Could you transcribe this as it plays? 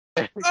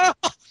me.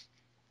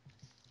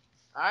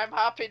 I'm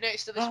happy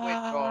next to this window.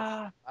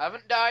 I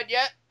haven't died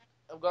yet.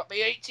 I've got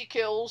me 80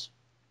 kills.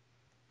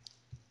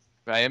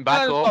 Ryan,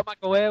 back I've up. got my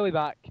Galele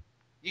back.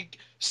 You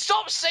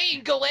stop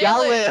saying Galele.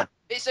 Galil.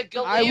 It's a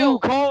Galil. I will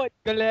call it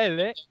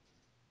Galele.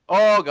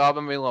 Oh god,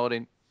 I'm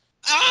reloading.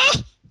 Ah!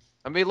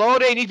 I'm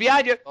reloading. He's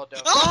behind you. Oh,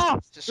 don't. Ah!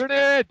 It's a scary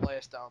Grenade!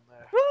 place down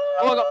there.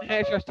 Oh, I got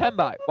my HS10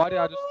 back. Why did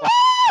I just...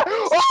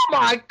 Oh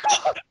my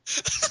god.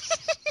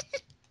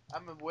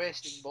 I'm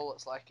wasting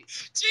bullets like it.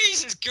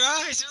 Jesus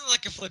Christ, it's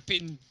like a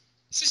flipping...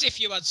 It's as if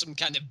you had some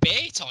kind of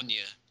bait on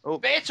you. Oh.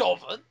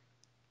 Beethoven.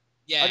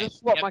 Yeah. I just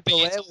swapped yeah, my bait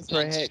Galele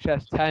for a on-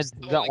 HS10. Is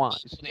that why?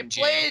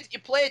 You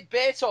played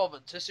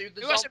Beethoven to soothe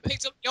the Who zombie. hasn't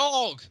picked up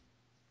Yorg?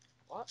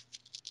 What?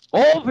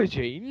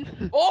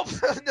 Aubergine? Oh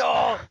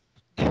no!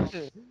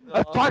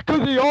 Attack of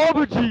the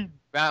aubergine!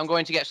 Right, I'm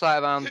going to get sleight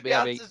of hand. You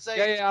have BRB. to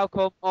say Yeah, I'll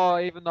come. Oh,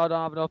 even though I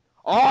don't have enough.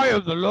 I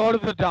am the Lord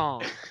of the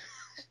Dance.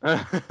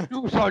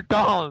 You shall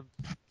dance.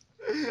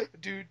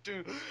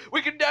 do.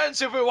 We can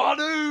dance if we want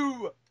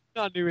to.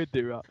 I knew he'd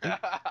do that.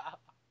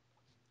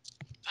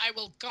 I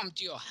will come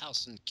to your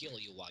house and kill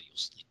you while you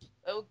sleep.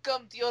 I will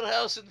come to your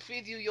house and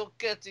feed you your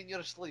cat in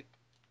your sleep.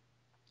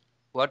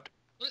 What?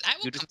 Well, I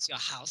will You come to your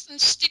house and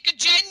stick a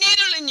giant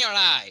needle in your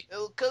eye. I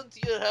will come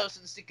to your house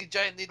and stick a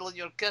giant needle in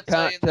your cat's Can't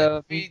eye and then tell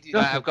me feed you.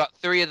 Right, I've got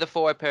 3 of the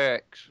 4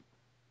 perks.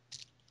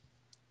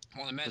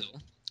 Want a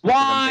medal?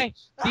 Why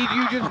did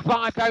you just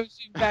 5,000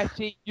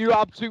 Betty? You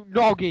absolute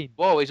noggin.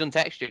 Whoa, he's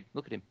untextured.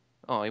 Look at him.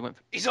 Oh, he went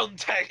for... He's on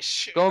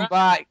text. Come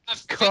back.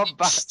 I've Come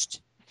back.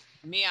 finished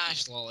me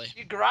Ash Lolly.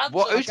 Your grandson.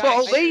 What? Who's put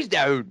all these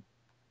down?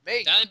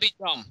 Me. That'd be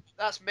dumb.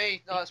 That's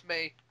me. No, that's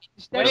me.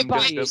 Instead of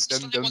buying,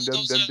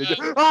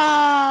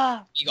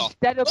 Ah! You go.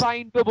 instead of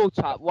buying double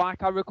tap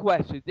like I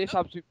requested, this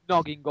absolute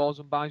noggin goes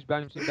and buys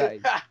bouncing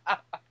Betty.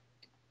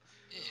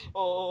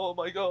 Oh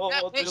my god,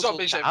 That there's makes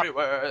zombies sense.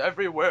 everywhere,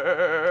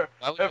 everywhere,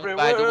 Why would you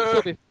buy double everywhere.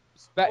 Should be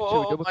spectral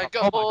Oh double my tap.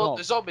 god, Oh my god.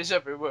 there's zombies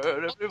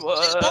everywhere,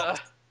 everywhere.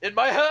 In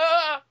my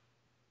hair!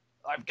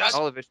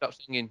 Oliver, stop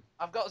singing.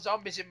 I've got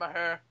zombies in my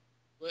hair.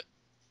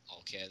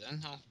 Okay then,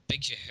 how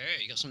big's your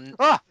hair? You got some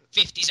Ah!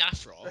 50s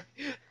afro?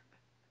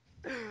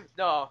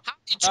 No. How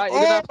did you... Right,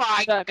 you're gonna have to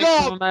my start God!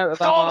 mixing them out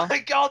of Oh ammo. my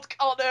god,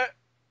 Connor!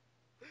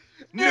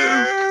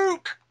 Nuke!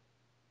 Nuke!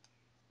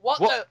 What,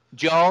 What?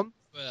 John,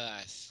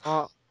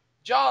 Oh,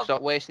 John,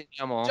 stop wasting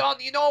ammo. John,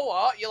 you know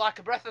what? You're like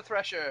a breath of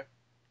fresh air.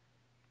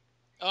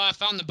 Oh, I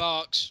found the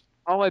box.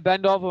 Ollie,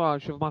 bend over and I'll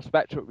shove my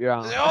spectre up your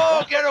arm.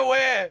 No, get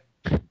away!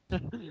 I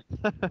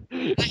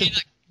hear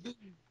that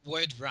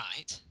word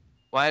right.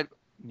 Why?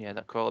 Yeah,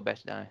 that crawler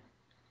best die.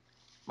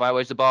 Why?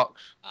 Where's the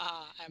box?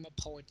 I'm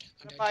a poet.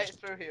 Can I buy it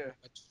through here?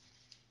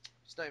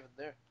 It's not even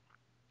there.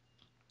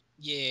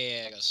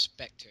 Yeah, I got a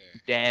Spectre.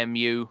 Damn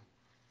you.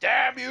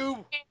 Damn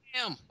you!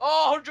 Damn!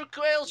 Oh, 100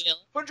 kills! Yeah.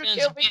 100 Yes,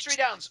 kill bitch. victory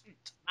dance!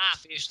 My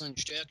official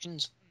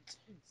instructions.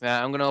 Right,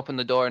 I'm gonna open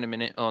the door in a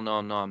minute. Oh no,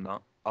 I'm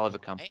not. Oliver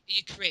come. Hey, are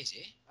you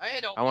crazy? I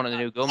ain't I want a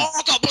new gun. Oh,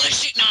 I got a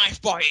ballistic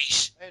knife,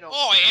 boys! I know.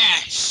 Oh,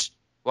 yes!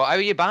 What? How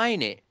are you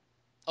buying it?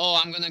 Oh,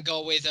 I'm gonna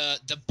go with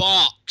the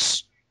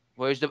box.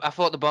 Where's the? I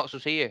thought the box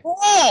was here.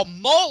 Oh,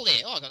 moly!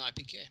 Oh, I got an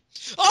IPK.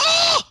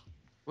 Oh!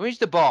 Where's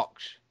the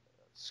box?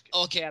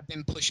 Okay, I've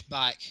been pushed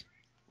back.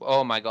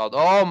 Oh my god.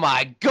 Oh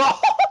my god.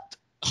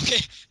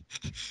 Okay.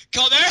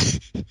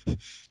 Connor!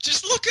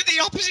 Just look at the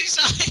opposite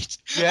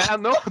side! Yeah, I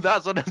know.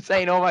 That's what I'm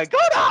saying. Oh my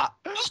god. Ah!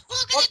 Oh, What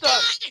we're gonna the?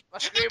 die! My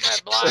screen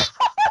went black.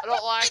 I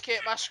don't like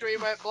it. My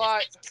screen went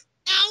black.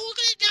 Now we're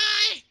gonna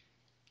die!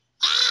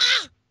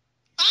 Ah!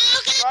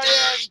 Oh, we're gonna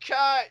Ryan, die!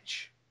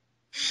 catch!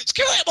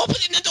 Screw it, I'm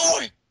opening the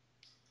door!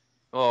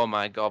 Oh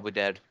my god, we're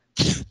dead.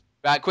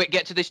 Right, quick,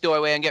 get to this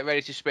doorway and get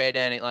ready to spray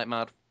down it like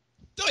mad.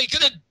 No, you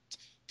couldn't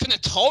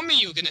have told me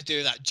you were gonna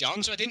do that,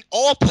 John, so I didn't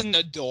open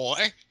the door.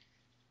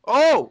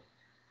 Oh!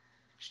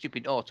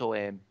 Stupid auto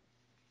aim.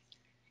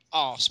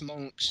 Oh,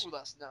 smonks. Ooh,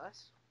 that's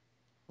nice.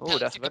 Oh,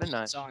 that's very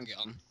nice. Song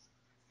on.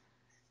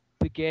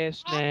 the gay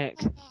snake.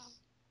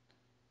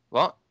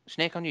 What?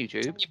 Snake on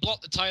YouTube? You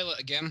blocked the toilet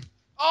again.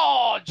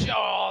 Oh,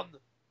 John!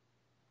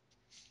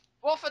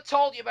 What if I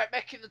told you about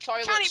making the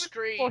toilet Can't even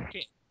scream? Fuck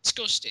it.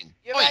 Disgusting.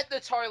 You Oi. made the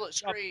toilet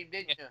scream,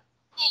 didn't you?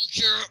 Oh,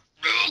 sure.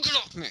 Oh, get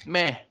off me.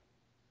 Meh.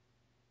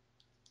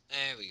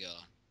 There we go.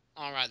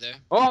 Alright there.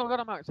 Oh, I've got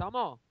a max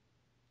ammo.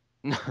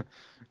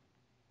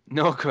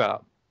 No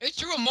crap. Who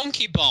threw a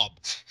monkey bob?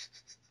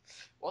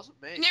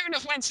 Wasn't me. You never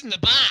enough went in the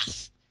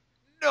bath.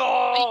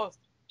 No!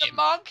 The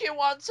monkey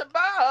wants a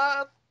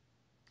bath!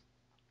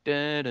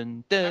 Dun,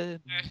 dun, dun.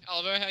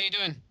 Oliver, how you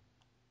doing?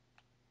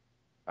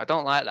 I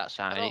don't like that I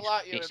sign. don't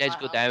like you It in says my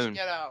go house. down.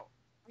 Get out.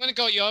 I'm gonna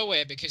go your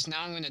way because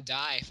now I'm gonna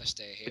die if I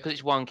stay here. Because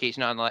it's wonky, it's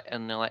not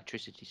an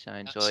electricity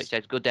sign, so That's- it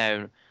says go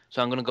down.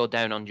 So I'm gonna go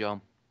down on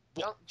John.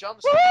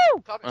 John's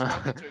Woo! Tommy's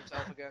talking to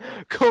himself again.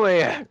 Come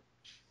here!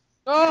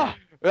 Oh,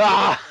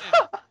 Ah!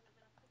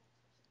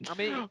 I'm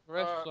eating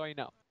fresh, so you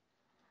know.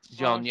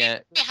 John, yeah.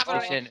 I have a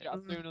Listen,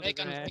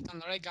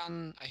 ray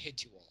gun, I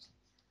hit you all.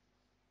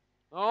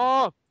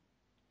 Oh,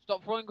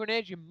 stop throwing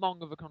grenades, you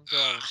mong of a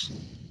controller.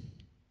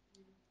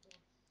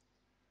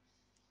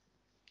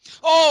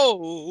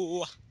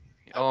 Oh!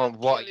 Oh, gonna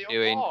what are kill you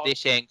your doing? ward.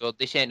 This ain't good.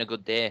 This ain't a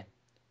good day.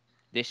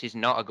 This is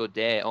not a good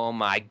day. Oh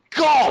my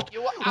God!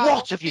 You were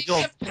What have you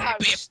done?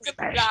 supposed to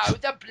blow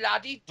the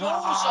bloody doors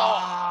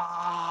off.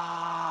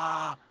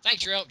 Ah!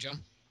 Thanks for your help, John.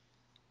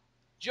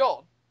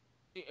 John,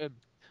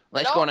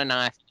 Let's go on a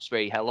knife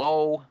spree.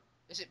 Hello?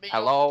 is it me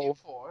Hello? you're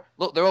looking for?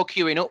 Look, they're all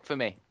queuing up for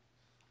me.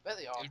 There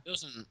they are. Who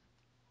doesn't?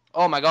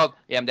 Oh my God.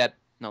 Yeah, I'm dead.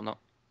 No, I'm not.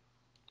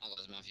 I'll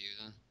lose my view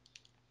then.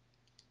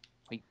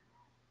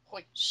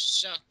 Hoi.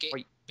 Suck it,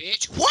 Hoi.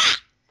 bitch.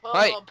 What?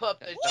 Pump up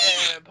the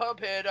jam,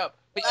 pump it up.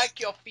 Like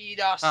your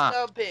feet are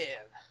stumping.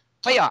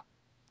 Hiya! I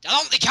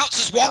don't think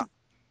counts as one.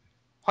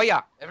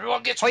 Hiya!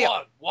 Everyone gets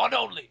Hiya. one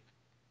only.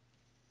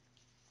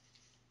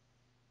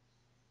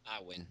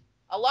 I win.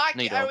 I like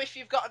No, you it how don't. if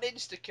you've got an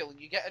insta-kill and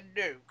you get a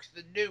nuke,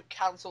 the nuke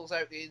cancels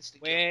out the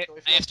insta-kill. Wait, So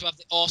if I you have to have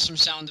the awesome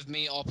sound of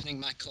me opening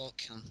my coke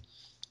can.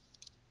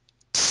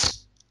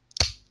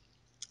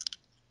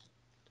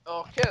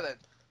 Okay then.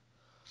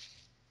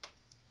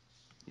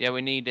 Yeah,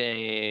 we need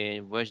a.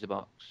 Where's the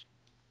box?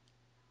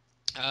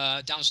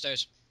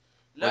 Downstairs.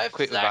 Life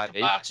quick is like revive a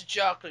is. box of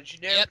chocolates. You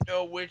never Yep.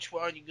 know which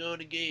one you're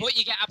gonna get. But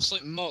you get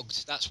absolute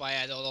mugged. That's why I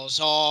had all those.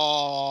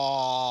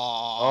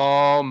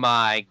 Oh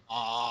my.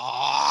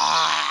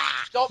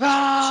 Stop using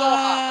the saw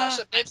hat.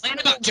 That's a bit Playing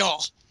about Joe.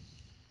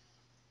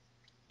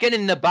 Get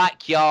in the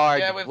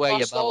backyard Yeah, we've where you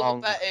lost all the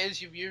belong. betties.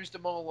 You've used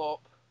them all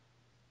up.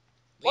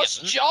 We What's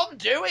haven't. John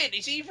doing?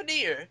 He's even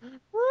here.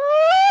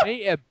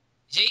 Meet him.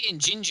 He's eating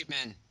ginger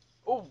men.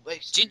 Oh,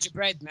 it's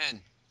Gingerbread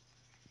men.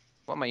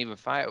 What am I even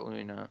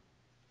fighting now?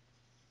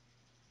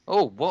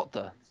 Oh, what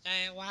the?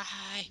 Say why?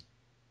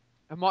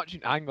 I'm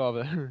watching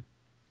Hangover.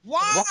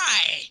 Why?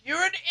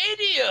 You're an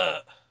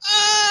idiot.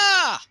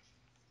 Ah!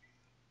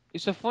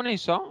 It's a funny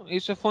song.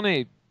 It's a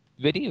funny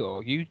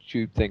video,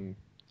 YouTube thing,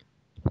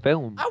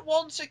 film. I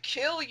want to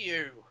kill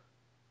you.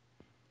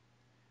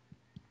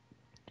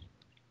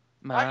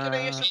 Why can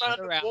I hear some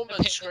random Around the woman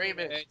pillar,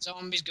 screaming?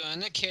 Zombie's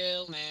gonna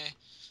kill me.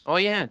 Oh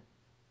yeah,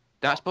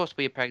 that's supposed to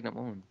be a pregnant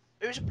woman.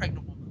 Who's a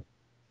pregnant woman?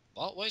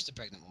 What? Where's the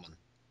pregnant woman?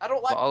 I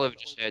don't like. What Oliver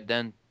pregnant just women. said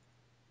then.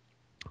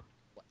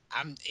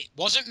 It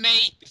wasn't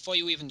me before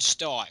you even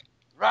start.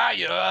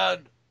 Ryan. I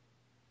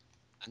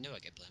knew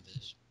I'd get blamed for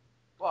this.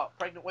 What?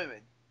 Pregnant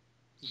women?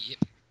 Yep.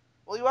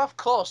 Well, you have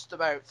caused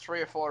about 3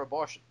 or 4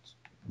 abortions.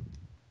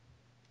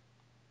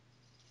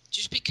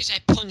 Just because I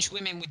punch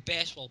women with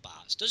baseball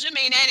bats doesn't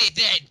mean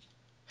anything.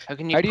 How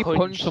can you How do you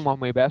punch someone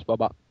with a baseball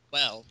bat?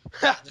 Well,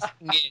 the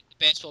thing is, the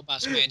baseball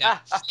bat's made out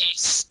of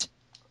fist.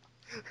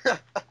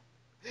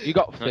 You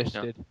got No, it's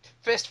not. fisted.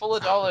 Fistful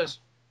of dollars.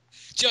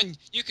 John,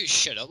 you could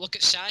shut up. Look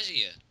at the size of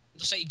you.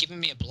 Looks like you're giving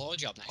me a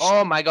blowjob next.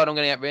 Oh my God, I'm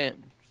gonna get raped.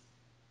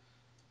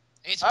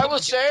 I will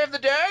save the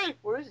day.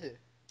 Where is it?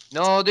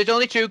 No, there's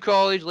only 2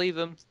 crawlies. Leave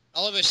them.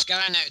 Oliver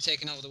Skynet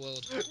taking over the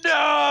world.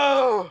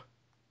 No.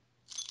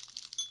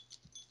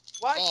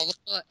 Why? Oh, look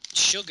at that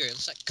sugar. It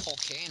looks like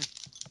cocaine.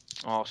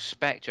 Oh,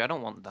 Spectre, I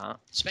don't want that.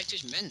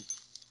 Spectre's mint.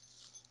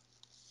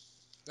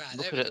 Right,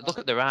 Look there at we it. go. Look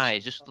at their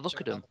eyes. Just look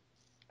at them.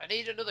 I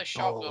need another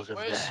shotgun. Balls of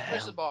Where's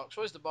hell. the box?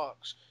 Where's the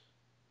box?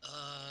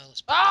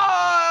 Let's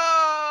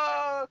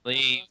Ah!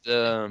 Leave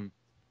them.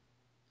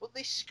 But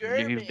they scare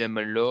Leave me. them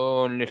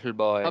alone, little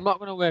boy. I'm not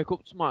gonna wake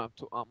up tomorrow. I've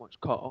took that much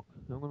cock.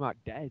 I'm gonna be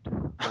like dead.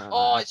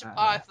 Oh, it's a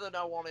python.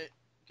 I want it.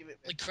 Give it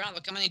Holy crap,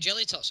 look how many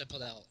jelly tots I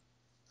put out.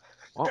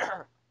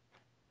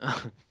 me.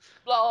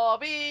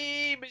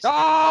 Blobby, Mr.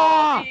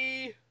 Ah!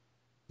 Blobby.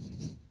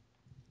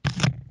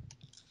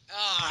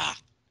 Ah!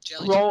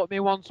 Jelly Roll at me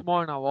once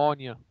more and I'll warn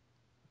you.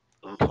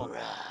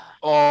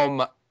 Oh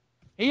my.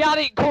 He had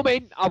it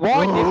coming. I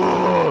warned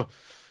him.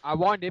 I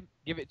warned him.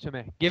 Give it to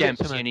me. Give it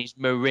to Dempsey and me. his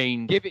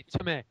marine. Give it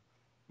to me.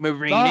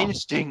 Marine No.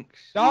 instincts.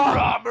 No.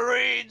 Hoorah,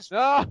 Marines!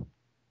 No.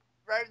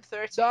 Round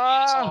 13.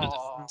 No.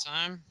 fun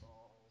time.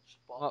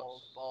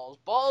 Balls.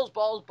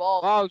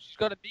 Oh, she's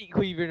got a meat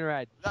cleaver in her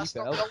head. That's She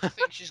not fell. the only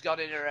thing she's got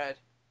in her head.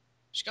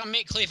 She's got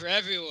meat cleaver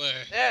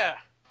everywhere. Yeah.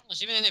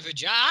 It's even in her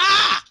vagina.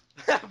 Ah!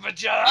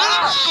 Vagina!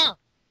 Ah!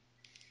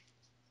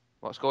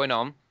 What's going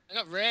on? I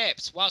got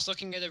raped whilst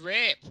looking at a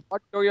rape.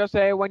 What do you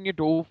say when you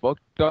do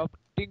fucked up?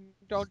 Ding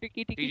dong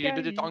dicky dicky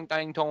dang. Tong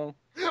dang tong.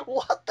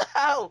 What the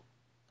hell?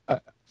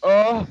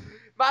 Oh.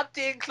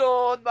 Martin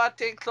clone.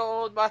 Bats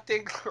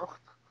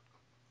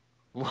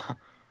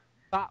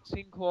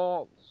in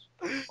claws.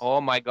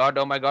 Oh my God.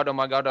 Oh my God. Oh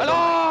my God. I don't-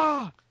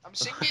 Hello. I'm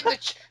singing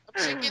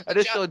the. I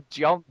just saw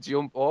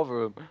jump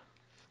over him.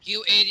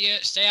 You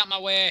idiot, stay out my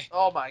way.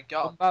 Oh my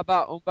god.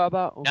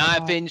 Umbaba.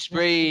 Knifing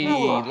spree.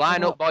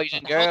 Line up, boys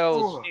and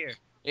girls. Here.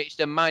 It's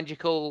the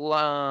magical.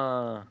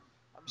 I'm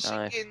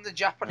Nice. singing the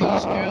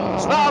Japanese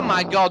girls Oh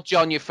my God,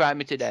 John, you frightened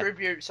me to death.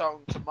 tribute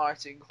song to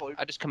Martin Clue.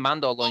 I just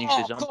commando lunged Oh,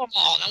 his come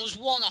on, that was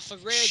one off a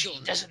ray She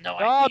gun. doesn't know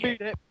Oh, I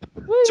beat it.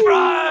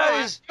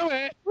 Surprise! Do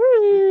it.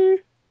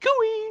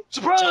 Cooey!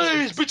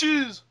 Surprise,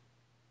 bitches!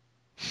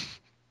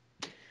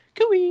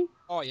 Cooey!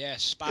 Oh, yeah,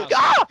 spaz.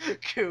 Ah!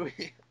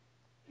 Cooey.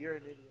 You're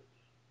an idiot.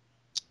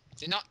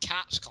 They're not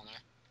cats, Connor.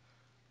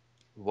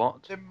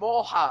 What? They're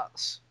more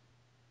hats.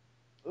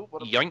 Ooh,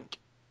 what a... Yoink.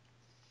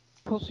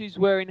 pussies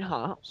wearing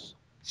hats?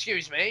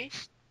 Excuse me.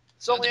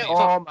 It's only That'd a... be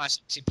Oh a my.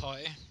 sexy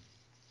party.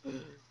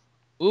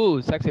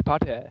 Ooh, sexy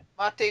party.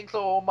 Martin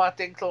Claw,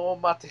 Martin Claw,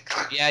 Martin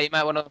Claw. Yeah, you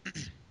might want to.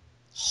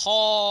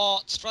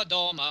 Hot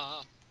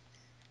Fradoma.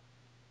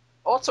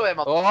 Auto aim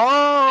on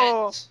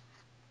Oh. it.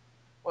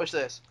 Watch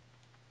this.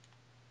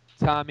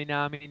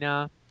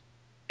 Tamina.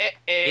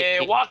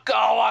 Waka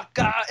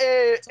waka,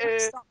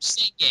 Stop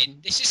singing.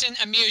 This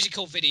isn't a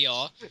musical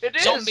video. It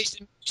is. Zombies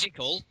the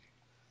musical.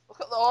 Look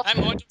at the auto.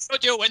 I'm going to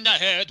shoot you in the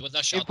head with a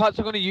In shot. fact,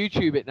 I'm gonna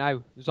YouTube it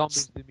now.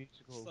 Zombies the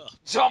musical. Fuck.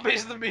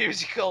 Zombies the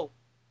musical.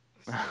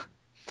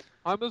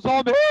 I'm a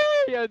zombie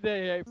and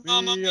they hate me.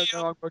 Mamma And mia,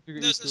 now I'm going to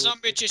get There's a you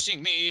zombie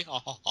chasing me. Ha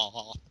ha ha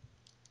ha.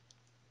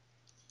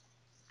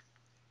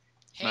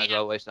 Might as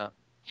well waste that.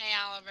 Hey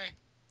Oliver.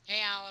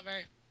 Hey Oliver.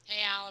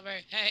 Hey Oliver.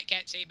 Hey,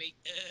 can't see me.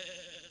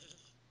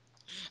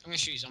 I'm gonna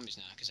shoot you zombies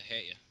now because I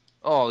hate you.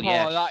 Oh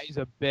yeah. Oh, that is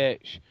a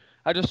bitch.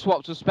 I just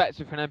swapped a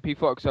Spectre for an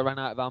MP4 because I ran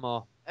out of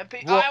ammo.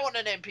 MP. What? I want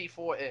an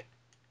MP40.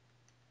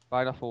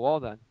 Fight off a wall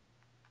then.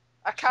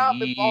 I can't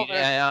be bothered.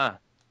 Yeah.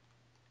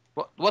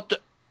 What the?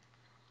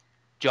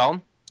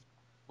 John?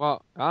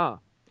 What? Ah.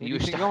 You You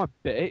think sta- I'm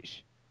a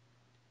bitch?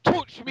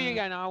 Touch me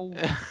again, I'll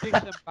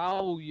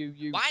disembowel you,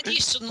 you. Why do you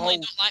suddenly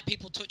not like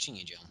people touching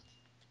you, John?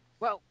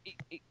 Well,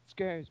 it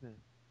scares me.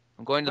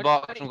 I'm going the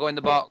What- box. I'm going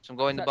the box. I'm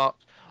going the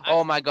box. I-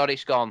 Oh my god,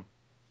 it's gone.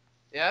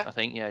 Yeah? I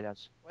think yeah, it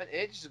has. Went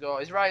ages ago.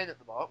 He's right in at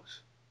the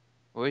box.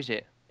 Where is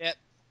it?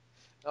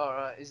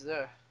 Alright, he's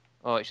there.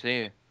 Oh, it's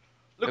there.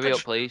 Look Hurry at,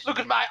 up, please. look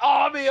at my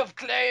army of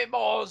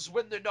claymores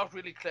when they're not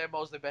really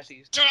claymores, they're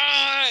betties. Die!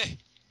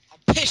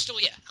 I'll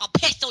pistol you. I'll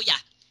pistol you.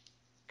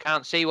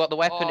 Can't see what the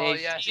weapon Oh,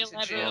 is. yes, it's a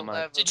G11. Oh, my-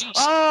 G11. It's a G6.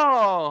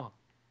 Oh!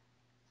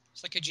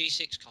 It's like a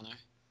G6, Connor.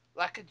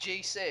 Like a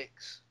G6.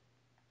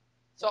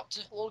 Stop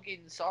What?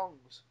 plugging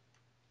songs.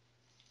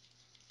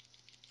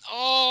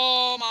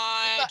 Oh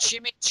my Is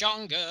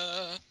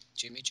chimichanga.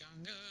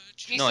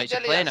 Chimichanga. No, it's a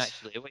Quesadillas. plane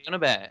actually. What are you on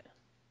about?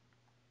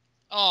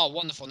 Oh,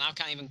 wonderful. Now I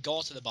can't even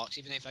go to the box,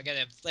 even if I get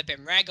a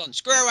flipping ray gun.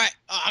 Screw it!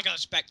 Oh, I got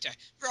a Spectre.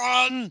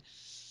 Run!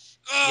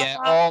 Yeah.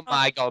 Oh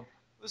my god.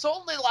 There's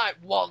only like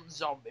one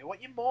zombie.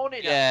 What you mourning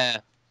at? Yeah.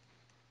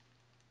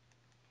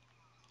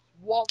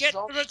 One Get to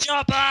zombie. the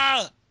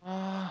chopper!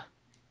 Ah.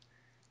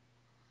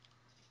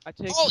 I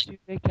take Holy- you to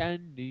the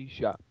candy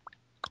shop.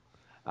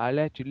 I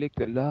let you lick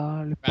the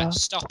lollipop. Right,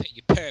 stop it,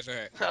 you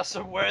pervert. That's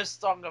the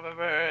worst song I've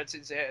ever heard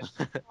since it.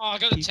 Oh, I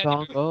got a Keep on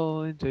teddy.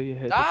 going till you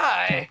hit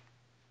Die!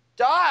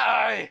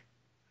 Die!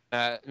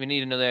 We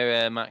need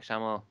another max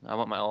ammo. I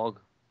want my AUG.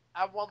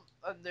 I want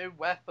a new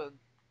weapon.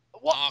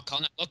 What? Oh,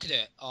 Connor, look at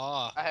it.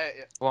 Oh, I hate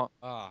you.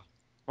 oh.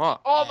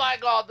 What? Oh my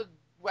god, the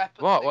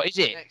weapon. What? thing What is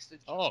it? Next to...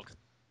 Oh.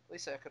 At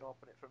least I can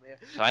open it from here.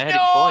 So I had No, it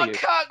I before you.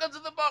 can't go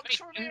to the box Wait,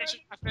 from and here. this is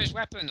my first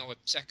weapon, or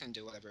second,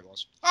 or whatever it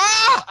was.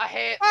 Ah! I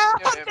hate Ah,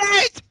 this I'm game.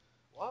 dead!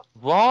 What?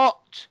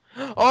 What?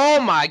 Oh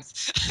my!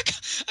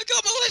 I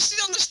got molested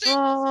on the stick!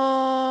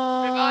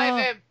 Revive Oh.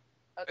 him.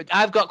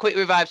 I've got quick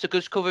revive, so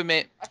just cover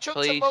me. I chucked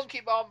Please. a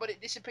monkey bomb, but it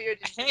disappeared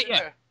I into hate the you.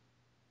 river.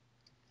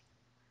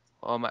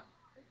 Oh my!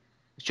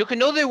 Chuck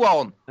another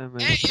one.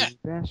 Yeah.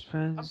 Best friends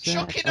I'm that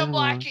chucking them anyone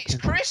like it's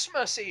can-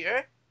 Christmas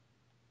here.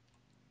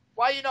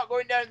 Why are you not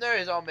going down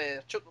there, zombie?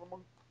 Chuck the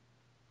monkey.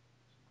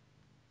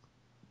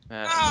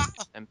 Ah!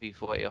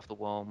 MP40 off the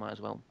wall, might as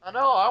well. I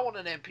know, I want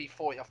an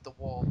MP40 off the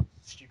wall.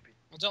 Stupid.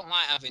 I don't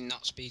like having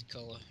that speed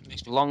colour. It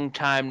makes me Long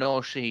time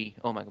no see.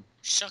 Oh my god.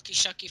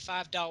 shucky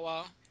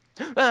 $5.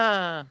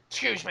 Ah!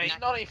 Excuse me,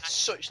 not even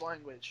such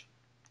language.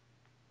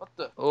 What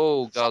the?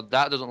 Oh god,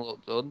 that doesn't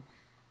look good.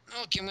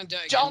 Oh, can we do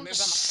it again? John Move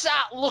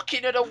sat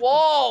looking at a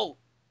wall!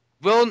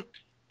 Run!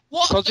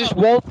 What Because the? this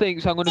wall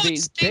thinks I'm gonna be What's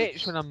his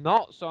bitch when I'm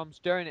not, so I'm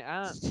staring it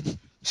at.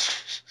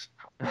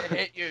 I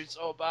hate you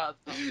so bad.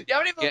 You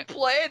haven't even Yeah.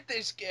 played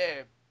this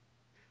game.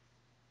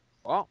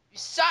 What? You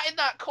sat in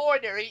that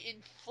corner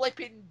eating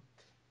flipping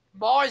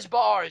Mars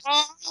bars.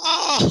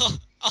 Oh,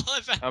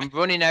 Oliver. I'm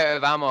running out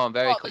of ammo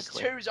very Oh, there's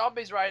quickly. 2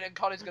 zombies right and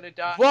Connor's gonna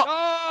die. What?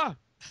 Ah!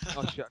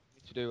 Oh shit, I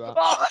need to do that.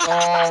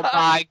 Oh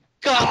my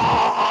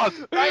god!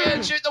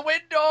 Ryan, shoot the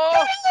window!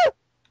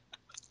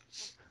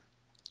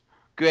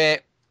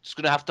 Great. Just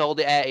gonna have to hold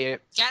it out here.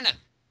 Cannon.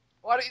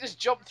 Why don't you just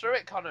jump through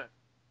it, Connor?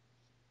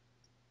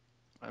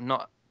 I'm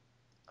not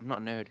a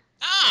nerd.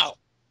 Ow!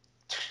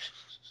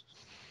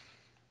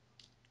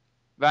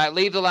 Right,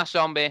 leave the last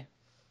zombie.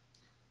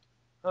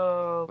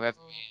 Oh. Wherever.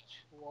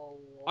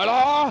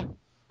 Hello?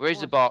 Where's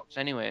the box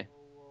anyway?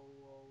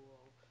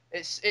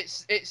 It's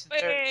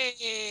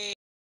Hey!